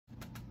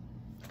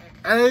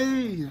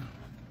Hey,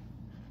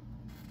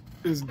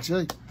 it's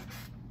Jake,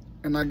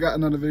 and I got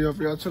another video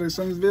for y'all today.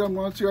 So in this video, I'm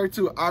going to react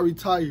to I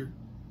Retired.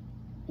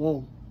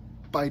 Whoa,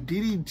 by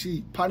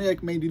DDG,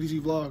 Pontiac made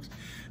DDG Vlogs.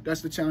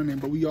 That's the channel name,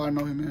 but we all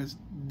know him as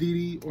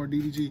DD or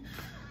DDG.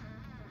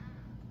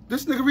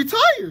 This nigga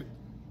retired.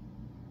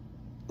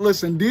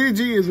 Listen,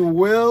 DDG is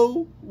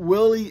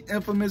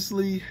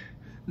infamously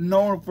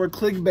known for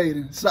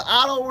clickbaiting. So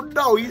I don't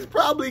know. He's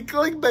probably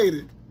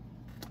clickbaited.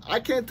 I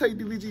can't take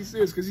DDG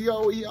serious because he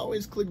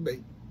always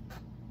clickbait.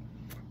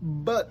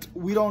 But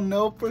we don't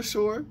know for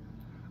sure.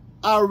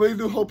 I really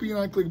do hope he's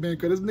not clickbaiting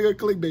because this nigga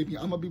clickbait me.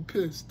 I'm going to be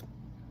pissed.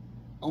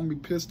 I'm going to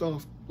be pissed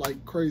off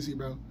like crazy,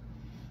 bro.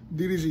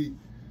 DDG.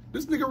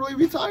 This nigga really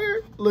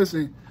retired?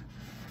 Listen.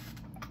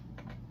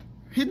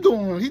 He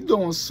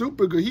doing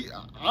super good.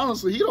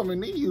 Honestly, he don't even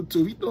need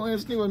YouTube. He doing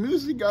his thing with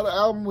music. He got an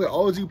album with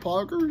OG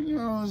Parker, you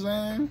know what I'm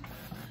saying?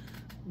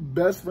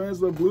 Best friends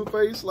with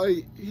Blueface.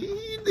 Like, he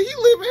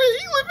living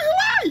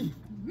life.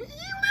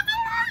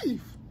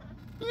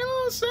 You know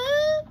what I'm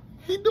saying?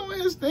 He doing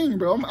his thing,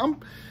 bro.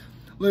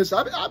 Listen,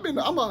 I'm an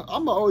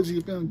OG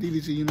fan of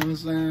DDG, you know what I'm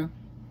saying?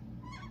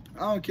 I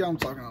don't care what I'm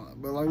talking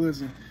about, but like,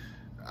 listen,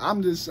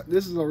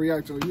 this is a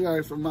reaction. You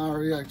guys for my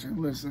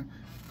reaction. Listen,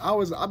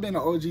 I've been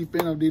an OG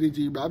fan of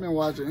DDG, but I've been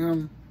watching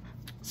him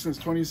since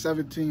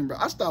 2017, bro.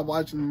 I stopped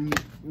watching him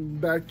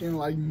back in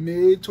like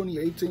mid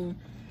 2018.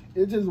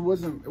 It just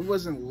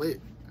wasn't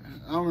lit.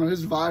 I don't know,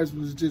 his vibes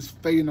was just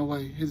fading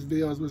away. His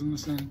videos wasn't the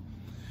same.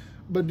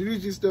 But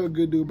DDG's still a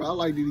good dude, but I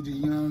like DDG,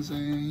 you know what I'm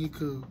saying? He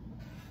cool.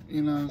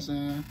 You know what I'm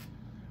saying?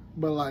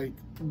 But like,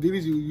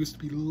 DDG used to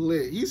be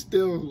lit. He's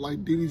still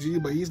like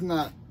DDG, but he's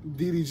not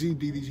DDG.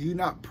 He's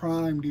not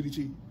prime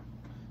DDG.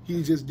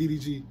 He's just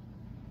DDG.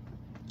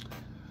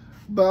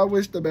 But I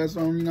wish the best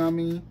for him, you know what I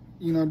mean?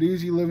 You know,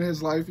 DDG living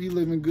his life. He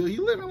living good. He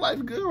living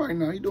life good right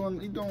now. He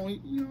doing, you know what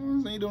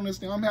I'm saying? He doing this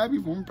thing. I'm happy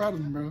for him. I'm proud of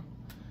him, bro.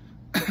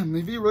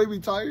 If he really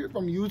retired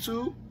from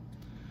YouTube,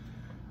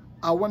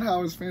 I wonder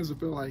how his fans would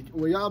feel like.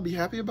 Will y'all be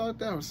happy about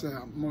that or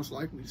sad? Most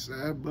likely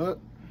sad, but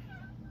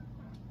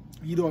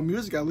he doing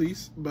music at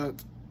least.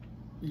 But,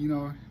 you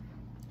know,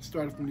 he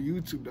started from the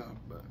YouTube though.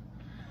 But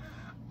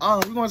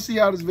we're gonna see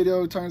how this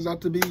video turns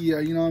out to be. Yeah,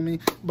 you know what I mean.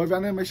 But if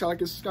y'all didn't, make sure you like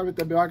and subscribe, hit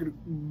that bell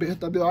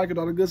icon,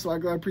 all the good. So I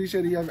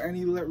appreciate it. If you have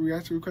any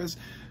reaction requests,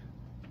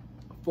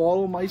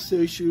 follow my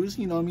socials.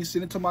 You know what I mean.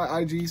 Send it to my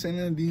IG, send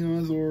it in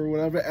DMs or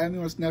whatever. Add me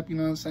on Snap. You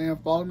know what I'm saying.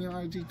 Follow me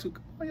on IG too.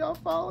 Come on, y'all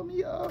follow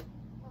me up.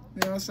 You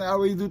know what I'm saying. I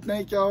really do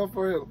thank y'all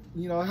for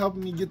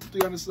helping me get to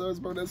 300 subs,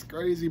 bro. That's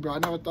crazy, bro. I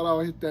never thought I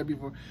would hit that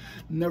before.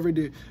 Never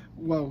did.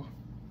 Whoa.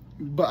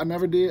 But I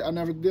never did. I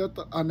never did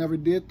thought I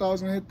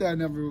was gonna hit that. I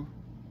never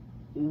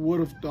would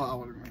have thought I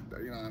would have done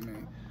that, you know what I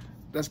mean?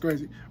 That's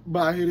crazy. But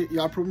I hit it.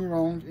 Y'all proved me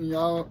wrong, and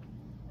y'all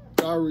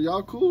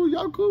cool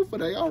for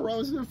that. Y'all raw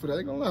as for that. I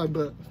ain't gonna lie.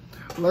 But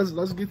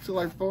let's get to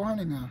like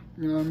 400 now.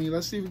 You know what I mean?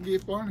 Let's see if we can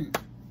get 400.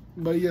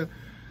 But yeah,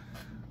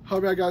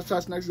 hope y'all guys try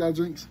snacks, y'all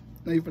drinks.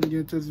 Now you finna get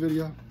into this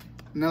video.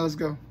 Now let's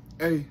go.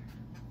 Hey.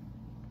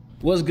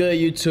 What's good,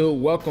 YouTube?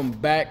 Welcome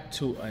back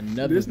to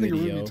another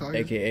video,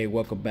 aka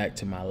welcome back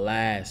to my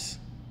last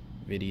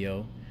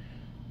video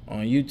on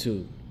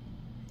YouTube.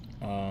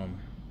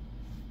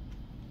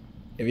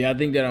 If y'all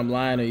think that I'm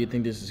lying or you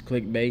think this is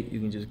clickbait, you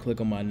can just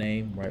click on my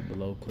name right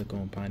below. Click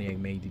on Pontiac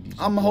made DDG.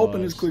 I'm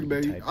hoping it's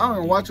clickbait. I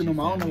don't watching them.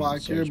 I don't know why I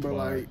care, but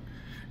like,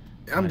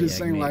 I'm just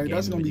saying, like,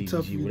 that's gonna be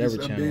tough for you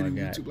to abandon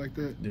YouTube like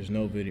that. There's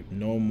no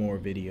more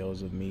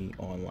videos of me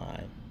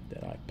online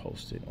that I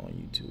posted on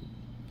YouTube.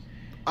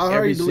 I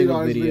already deleted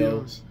all his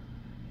videos.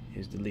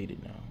 Is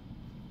deleted now.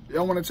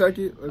 Y'all want to check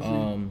it? Let's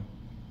see.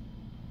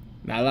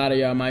 Now a lot of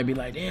y'all might be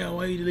like, damn,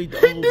 why you delete the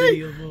whole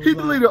video? He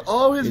deleted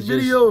all his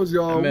videos,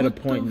 y'all. I'm at a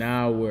point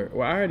now where,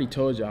 I already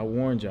told y'all, I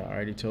warned y'all, I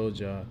already told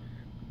y'all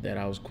that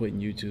I was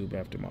quitting YouTube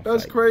after my fight.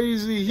 That's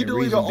crazy. He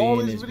deleted all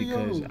his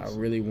videos. Because I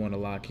really want to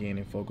lock in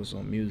and focus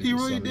on music. He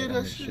really did that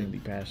I'm shit. extremely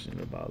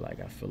passionate about. Like,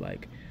 I feel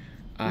like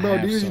bro,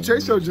 DDG,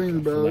 chase your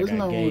dreams, bro. There's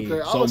nothing wrong with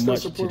that. I was still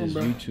supporting him,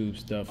 bro. YouTube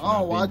stuff. I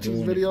don't watch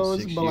his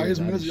videos, but like his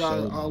music, I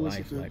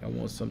listen to. Like, I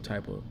want some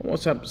type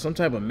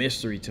of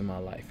mystery to my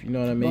life. You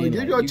know what I mean? Bro,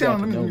 give your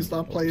channel. Let me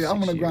stop playing.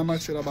 I'm gonna grind my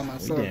shit out by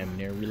myself. We damn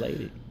near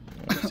related. You know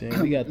what I'm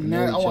saying? We got to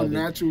know each I want other.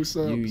 natural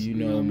subs. You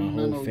know my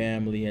whole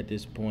family at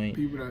this point.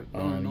 You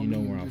know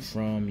where I'm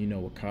from. You know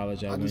what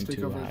college I went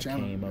to. How I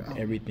came up.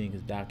 Everything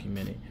is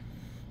documented.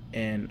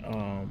 And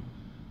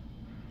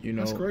you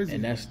know,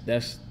 and that's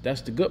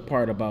the good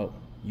part about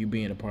you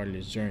being a part of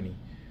this journey.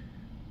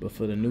 But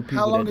for the new people,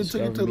 how long that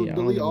did it take you to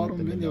delete all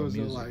them videos?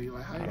 Like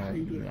how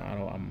you do that?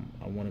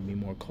 I want to be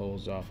more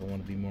closed off. I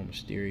want to be more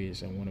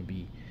mysterious. I want to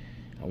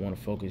I want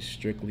to focus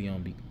strictly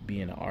on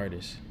being an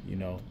artist, you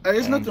know. Hey,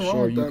 there's nothing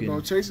wrong with that,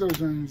 bro. Chase those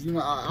dreams. You know,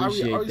 I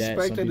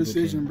respect that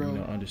decision, bro. You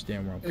know,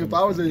 understand where I'm coming if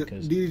I was from a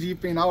DDG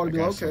fan, I would be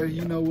okay.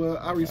 You know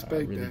what? I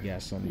respect really that.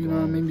 Got something you know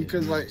what I mean?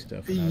 Because like,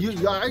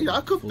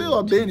 I could feel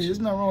abandoned. There's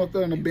nothing wrong with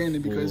feeling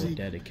abandoned because he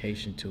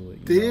dedication to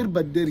it.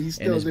 Did he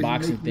still? And this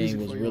boxing thing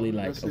was really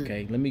like,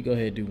 okay, let me go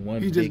ahead and do one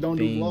big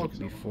thing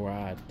before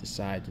I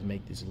decide to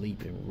make this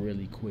leap and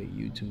really quit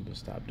YouTube and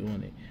stop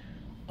doing it.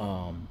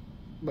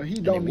 But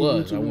he don't need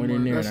YouTube. I went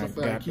in there and I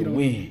got the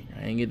win.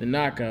 I ain't get the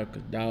knockout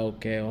because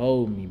dog can't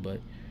hold me, but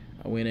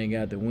I went and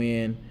got the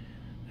win.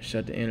 I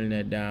shut the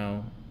internet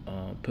down,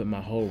 put my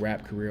whole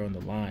rap career on the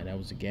line. That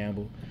was a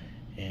gamble.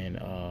 And,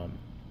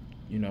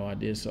 you know, I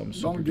did something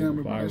super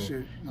duper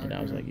viral. And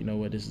I was like, you know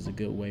what, this is a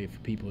good way for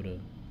people to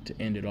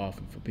end it off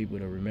and for people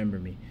to remember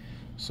me.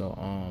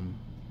 So,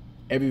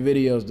 every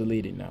video is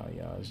deleted now,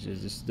 y'all. It's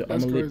just I'm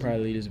gonna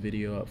probably leave this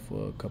video up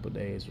for a couple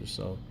days or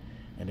so.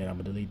 And then I'm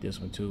going to delete this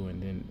one too.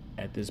 And then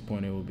at this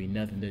point, it will be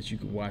nothing that you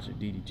can watch at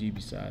DDG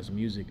besides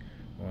music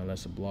or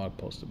unless a blog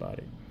post about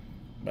it.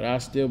 But I'll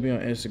still be on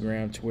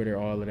Instagram, Twitter,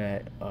 all of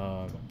that.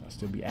 I'll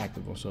still be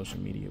active on social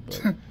media.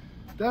 But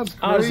that's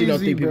crazy, I honestly don't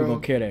think people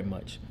going to care that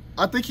much.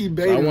 I think he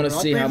baited. So I want to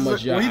see how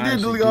much y'all he did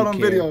delete all them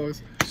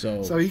videos.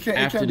 So he can't,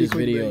 after this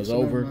video is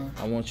over,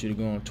 I want you to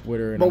go on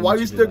Twitter. And but why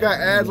you still got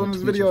ads on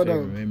this video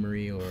though?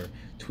 Memory or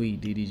tweet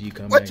DDG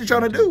come what you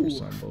trying to do?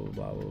 Blah,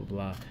 blah, blah,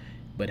 blah.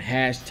 But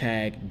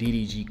hashtag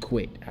DDG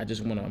quit. I'm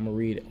gonna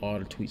read all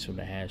the tweets from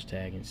the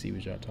hashtag and see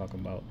what y'all talking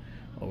about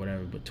or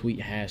whatever. But tweet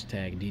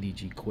hashtag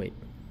DDG quit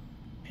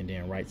and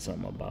then write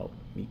something about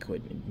me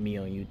quitting, me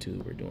on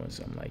YouTube or doing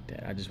something like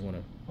that. I just want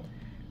to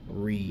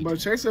read. But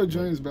chase your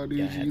dreams, bro,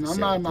 DDG. You know, I'm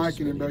not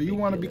knocking it, bro. You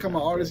want to become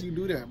an artist, you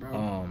do that, bro. Go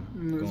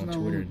on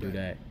Twitter and do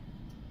that.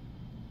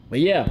 But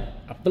yeah,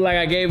 I feel like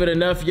I gave it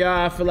enough,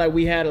 y'all. I feel like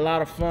we had a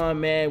lot of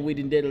fun, man. We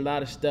did a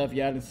lot of stuff.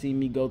 Y'all didn't see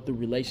me go through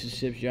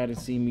relationships. Y'all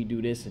didn't see me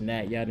do this and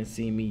that. Y'all didn't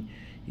see me,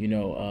 you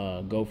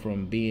know, go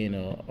from being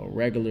a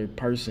regular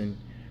person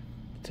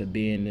to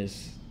being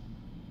this,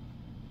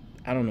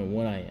 I don't know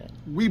what I am.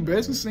 We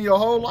businessing your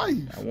whole life.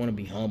 I want to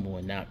be humble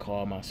and not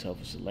call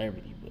myself a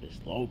celebrity, but it's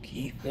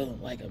low-key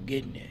feeling like I'm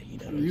getting there. You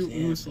know what I'm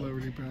saying? You a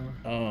celebrity,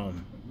 bro.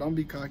 Don't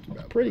be cocky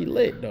about it. Pretty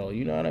lit, though.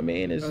 You know what I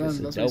mean? It's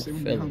a dope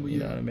feeling. You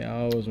know what I mean?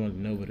 I always wanted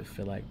to know what it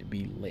feel like to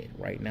be lit.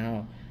 Right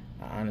now,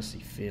 I honestly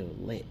feel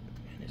lit.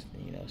 And it's,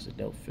 you know, it's a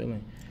dope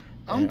feeling.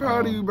 I'm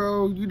proud of you,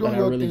 bro. You doing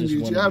your thing,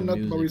 dude. I have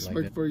nothing but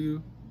respect for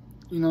you.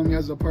 You know what I mean?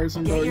 As a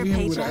person, bro. You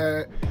hit with an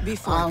ad.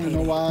 I don't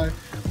know why.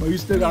 But you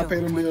still got to pay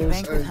them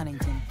bills. Hey,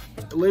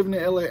 living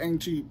in LA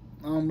ain't cheap.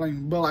 I don't blame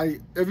you. But,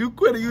 like, if you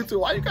quit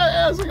YouTube, why you got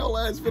ads in your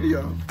last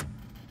video?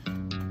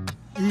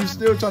 You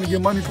still trying to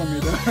get money from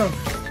me, though.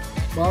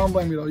 But I don't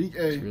blame you though.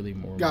 Hey, really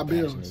more got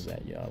bills. Is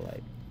that y'all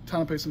like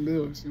trying to pay some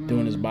bills? You know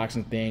doing this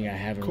boxing thing, I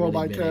haven't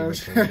really been able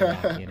to really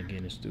lock in and get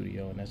in the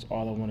studio, and that's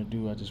all I want to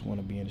do. I just want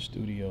to be in the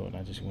studio, and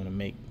I just want to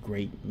make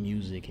great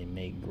music and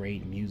make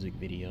great music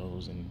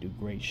videos and do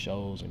great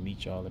shows and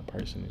meet y'all in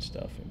person and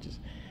stuff, and just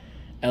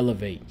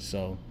elevate.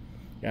 So,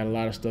 got a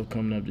lot of stuff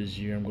coming up this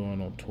year. I'm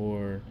going on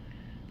tour,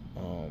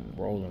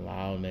 Rolling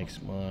Loud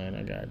next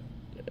month.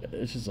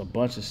 It's just a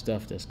bunch of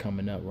stuff that's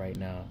coming up right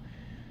now.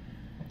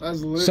 That's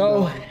lit,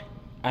 so. Though.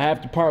 I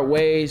have to part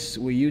ways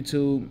with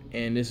YouTube,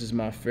 and this is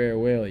my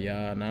farewell,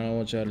 y'all. And I don't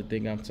want y'all to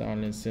think I'm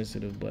sounding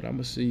insensitive, but I'm going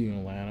to see you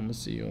online. I'm going to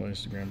see you on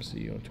Instagram. I'm going to see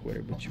you on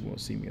Twitter, but you won't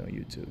see me on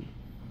YouTube.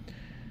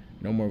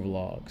 No more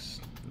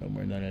vlogs. No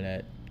more none of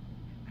that.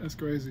 That's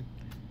crazy.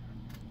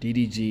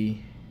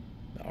 DDG,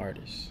 the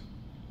artist.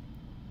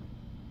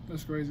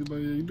 That's crazy, but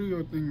yeah, you do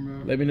your thing,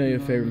 bro. Let me know your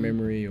favorite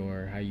memory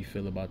or how you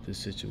feel about this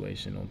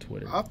situation on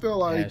Twitter. I feel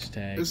like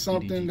hashtag it's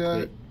something DDG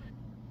that...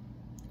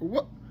 quit.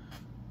 What?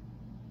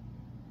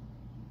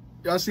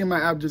 Y'all see my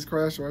app just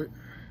crashed, right?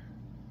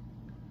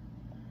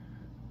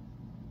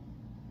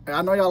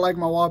 I know y'all like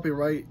my wallpaper,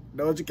 right?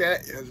 Doja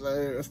Cat, yes,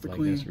 that's the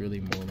queen. That's really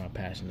more my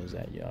passion is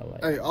that y'all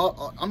like. Hey,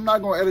 I'm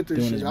not gonna edit this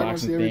doing shit. This I'm gonna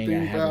see everything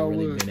I haven't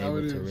really been how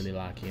able to really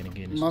lock in and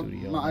get in the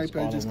studio. My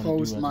iPad just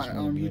closed my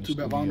YouTube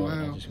app. I don't know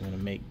how. I just want to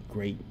make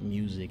great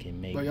music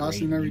and make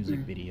great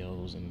music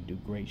videos and do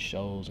great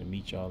shows and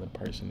meet y'all in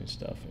person and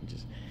stuff and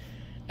just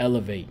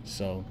elevate.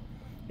 So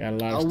got a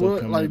lot of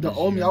stuff coming like up the this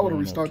old me, year. I would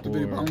have restarted the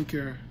video, but I don't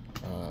care.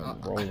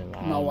 Rolling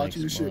Loud. I'm not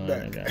watching this shit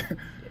back.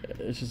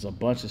 It's just a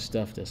bunch of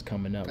stuff that's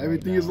coming up.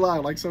 Everything right is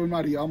live, like So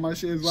Naughty. All my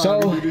shit is live.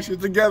 So we do this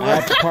shit together. I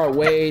have to part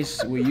ways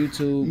with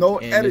YouTube. No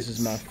and edits. This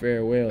is my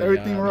farewell.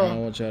 Everything y'all. raw. I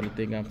don't want y'all to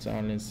think I'm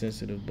sounding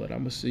insensitive, but I'm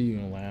gonna see you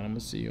online. I'm gonna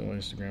see you on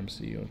Instagram,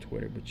 see you on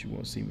Twitter, but you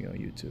won't see me on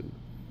YouTube.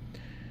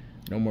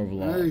 No more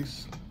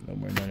vlogs. Hey. No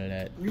more none of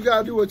that. You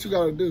gotta do what you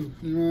gotta do.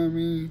 You know what I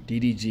mean?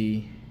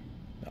 DDG,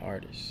 the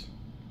artist.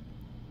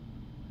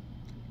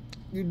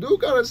 You do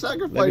gotta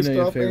sacrifice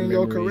stuff in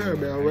your career,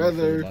 man.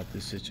 Whether about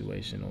this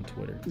situation on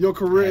Twitter, your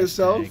career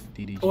itself,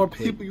 DDG or quit.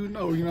 people you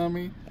know. You know what I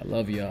mean? I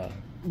love y'all.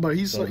 But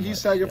he's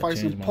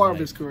sacrificing part of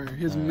his career.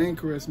 His main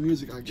career is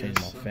music, I guess.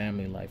 Changed my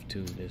family life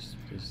too. This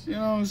you know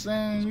what I'm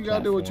saying? You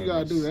gotta do what you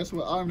gotta do. That's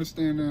what I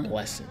understand now.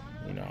 Blessing.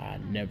 You know, I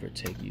never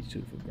take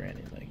YouTube for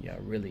granted. Like, y'all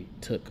really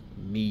took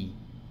me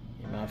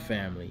and my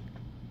family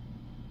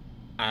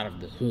out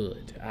of the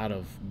hood, out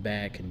of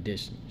bad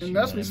conditions. And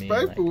that's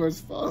respectful like,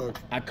 as fuck.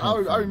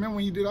 I remember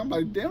when you did. I'm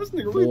like, damn, this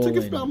nigga really took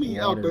his family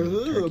out the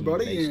hood, bro.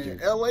 They in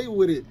LA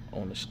with it.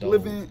 On the stove.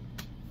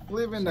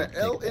 Living in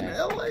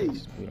LA.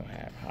 We don't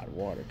have hot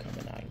water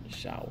coming out of the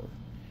shower.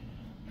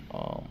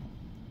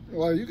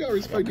 Well, you gotta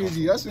respect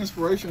DDG. That's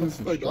inspiration.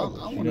 Like, I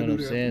want to do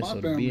that.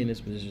 So to be in this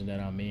position that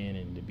I'm in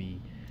and to be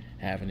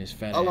having this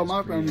fat. I love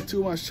my family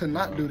too much to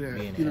not do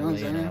that. You know what I'm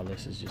saying?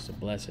 This is just a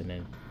blessing,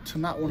 and to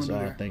not want to do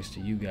that. Thanks to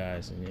you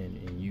guys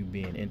and you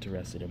being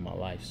interested in my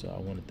life. So I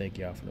want to thank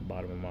y'all from the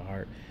bottom of my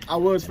heart. I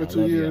was for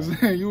 2 years.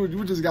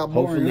 you just got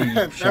boring.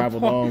 Hopefully you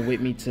traveled along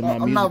with me to my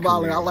music. I'm not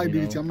violent. Career, I like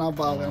DDG. I'm not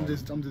violent.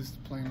 I'm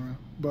just playing around.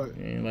 But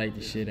ain't like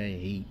the shit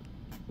ain't heat.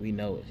 We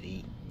know it's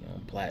heat.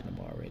 I'm platinum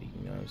already,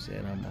 you know what I'm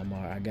saying?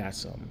 I got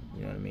something,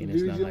 you know what I mean?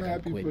 It's not like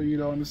I'm quitting. For you,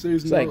 though, and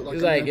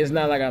the it's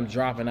not like I'm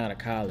dropping out of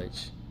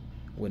college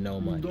with no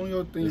money. Doing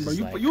your thing, bro.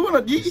 He had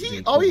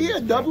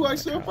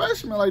WXL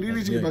freshman like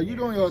DDG, bro. You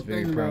doing your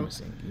thing, bro.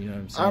 You know what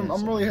I'm saying?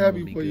 I'm really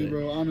happy for you,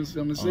 bro. Honestly,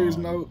 on a serious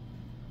note,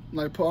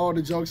 like put all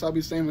the jokes I'll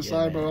be saying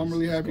aside, bro. I'm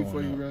really happy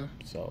for you, bro.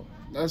 So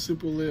that's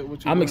super lit.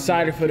 I'm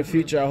excited for the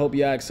future. I hope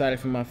y'all excited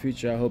for my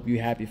future. I hope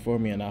you happy for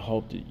me, and I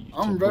hope that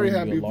I'm very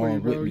happy for you,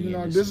 bro. You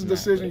know, this is a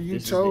decision you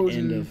chose,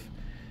 and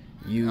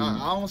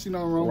I don't see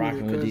nothing wrong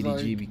rocking with DDG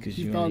like, because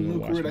you you found a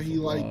new career that he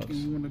liked, and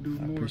you want to do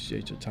more. I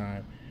appreciate your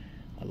time.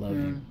 I love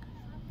you.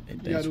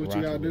 And you gotta do what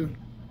you gotta do.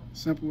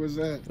 Simple as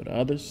that. For the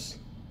others,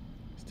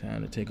 it's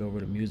time to take over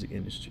the music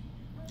industry.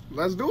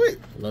 Let's do it.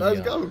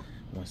 Let's go.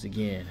 Once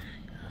again,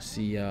 I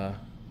see y'all on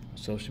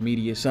social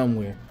media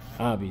somewhere,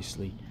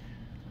 obviously.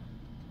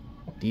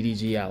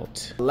 DDG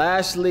out.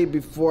 Lastly,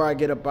 before I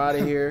get up out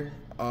of here,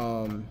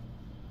 I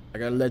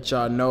gotta let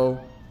y'all know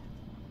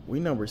we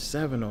number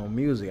 7 on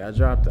music. I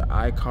dropped the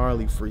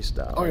iCarly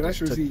freestyle. Oh yeah, that's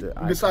your seat.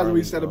 Besides what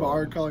we said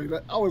about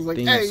iCarly, I was like,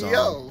 hey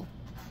yo.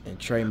 And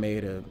Trey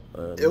made it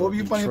would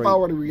be funny if I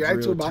were to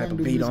react to it, but I do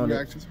music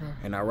reactions, bro.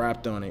 And I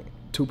rapped on it.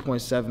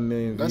 2.7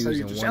 million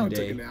views in one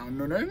day. It down.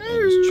 No, and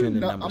it's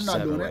trending number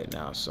 7 right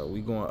now. So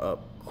we going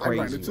up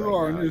crazy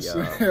right now,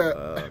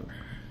 y'all.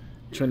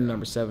 Trending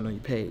number 7 on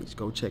your page.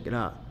 Go check it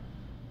out.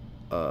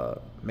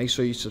 Make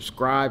sure you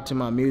subscribe to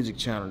my music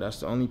channel. That's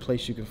the only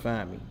place you can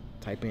find me.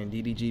 Type in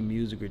DDG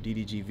Music or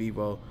DDG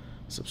Vivo.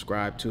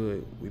 Subscribe to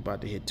it. We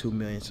about to hit 2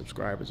 million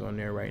subscribers on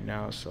there right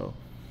now. So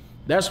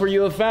that's where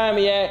you'll find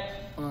me at.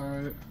 All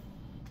right.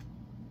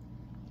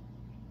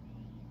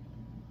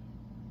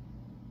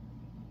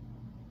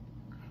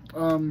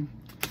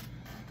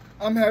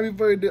 I'm happy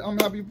for you. I'm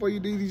happy for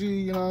you,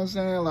 DDG. You know what I'm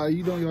saying? Like,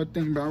 you doing your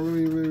thing, bro. I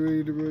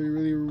really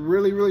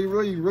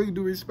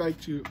do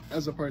respect you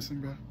as a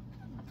person, bro.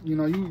 You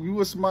know,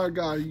 you a smart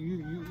guy.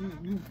 You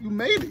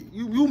made it.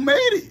 You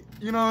made it.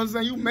 You know what I'm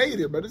saying? You made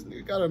it. But this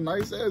nigga got a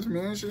nice ass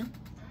mansion.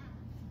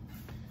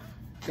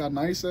 Got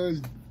nice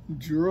ass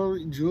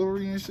jewelry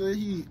and shit.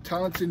 He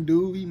talented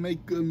dude. He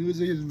make good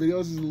music. His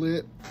videos is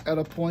lit. At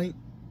a point,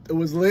 it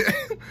was lit.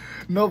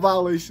 No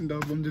violation though.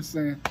 But I'm just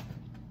saying,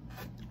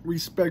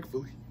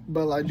 respectfully.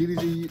 But like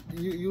DDG,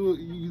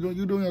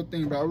 you doing your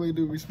thing, bro. I really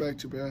do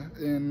respect you, bro.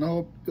 And I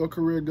hope your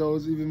career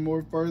goes even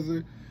more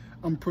further.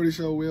 I'm pretty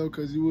sure it will,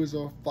 because you was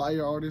a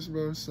fire artist,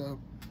 bro. So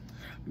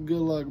good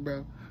luck,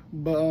 bro.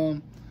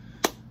 But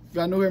if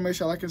y'all new here, make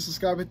sure like and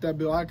subscribe, hit that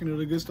bell icon, do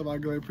the good stuff. I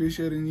really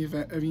appreciate it.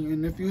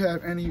 And if you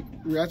have any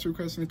reaction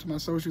requests into my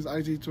socials,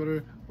 IG,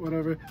 Twitter,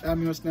 whatever, add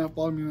me on Snap,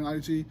 follow me on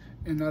IG,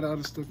 and that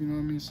other stuff, you know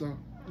what I mean? So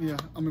yeah,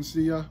 I'm gonna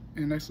see y'all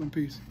in the next one.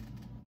 Peace.